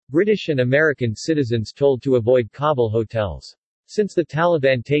British and American citizens told to avoid Kabul hotels. Since the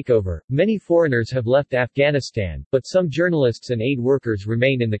Taliban takeover, many foreigners have left Afghanistan, but some journalists and aid workers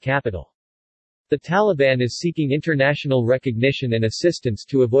remain in the capital. The Taliban is seeking international recognition and assistance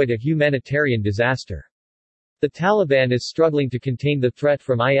to avoid a humanitarian disaster. The Taliban is struggling to contain the threat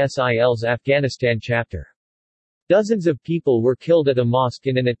from ISIL's Afghanistan chapter. Dozens of people were killed at a mosque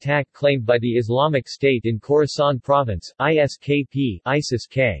in an attack claimed by the Islamic State in Khorasan Province, ISK.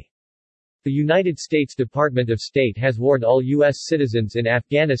 The United States Department of State has warned all U.S. citizens in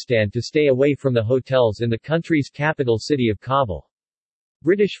Afghanistan to stay away from the hotels in the country's capital city of Kabul.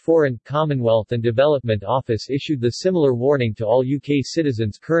 British Foreign, Commonwealth and Development Office issued the similar warning to all UK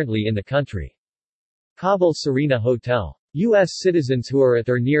citizens currently in the country. Kabul Serena Hotel. U.S. citizens who are at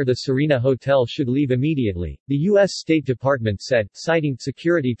or near the Serena Hotel should leave immediately, the U.S. State Department said, citing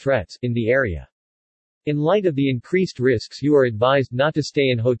security threats in the area. In light of the increased risks, you are advised not to stay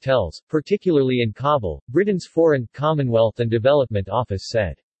in hotels, particularly in Kabul, Britain's Foreign, Commonwealth and Development Office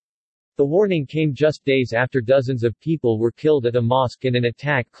said. The warning came just days after dozens of people were killed at a mosque in an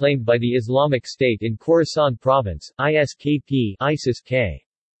attack claimed by the Islamic State in Khorasan Province, ISIS-K.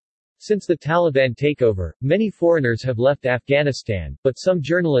 Since the Taliban takeover, many foreigners have left Afghanistan, but some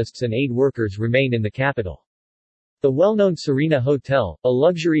journalists and aid workers remain in the capital. The well-known Serena Hotel, a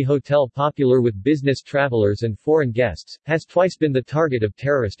luxury hotel popular with business travelers and foreign guests, has twice been the target of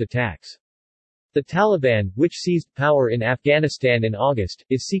terrorist attacks. The Taliban, which seized power in Afghanistan in August,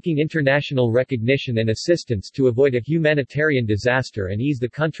 is seeking international recognition and assistance to avoid a humanitarian disaster and ease the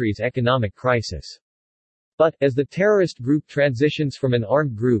country's economic crisis. But, as the terrorist group transitions from an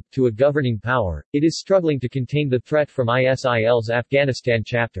armed group to a governing power, it is struggling to contain the threat from ISIL's Afghanistan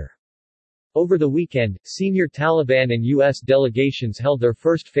chapter. Over the weekend, senior Taliban and U.S. delegations held their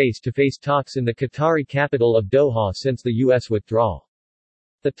first face-to-face talks in the Qatari capital of Doha since the U.S. withdrawal.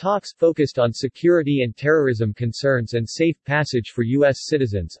 The talks focused on security and terrorism concerns and safe passage for U.S.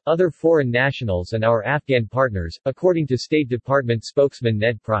 citizens, other foreign nationals and our Afghan partners, according to State Department spokesman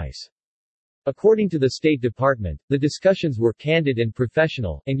Ned Price. According to the State Department, the discussions were candid and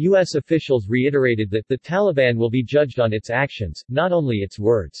professional, and U.S. officials reiterated that the Taliban will be judged on its actions, not only its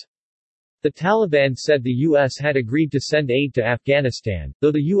words. The Taliban said the U.S. had agreed to send aid to Afghanistan,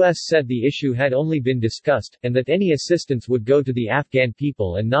 though the U.S. said the issue had only been discussed, and that any assistance would go to the Afghan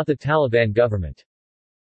people and not the Taliban government.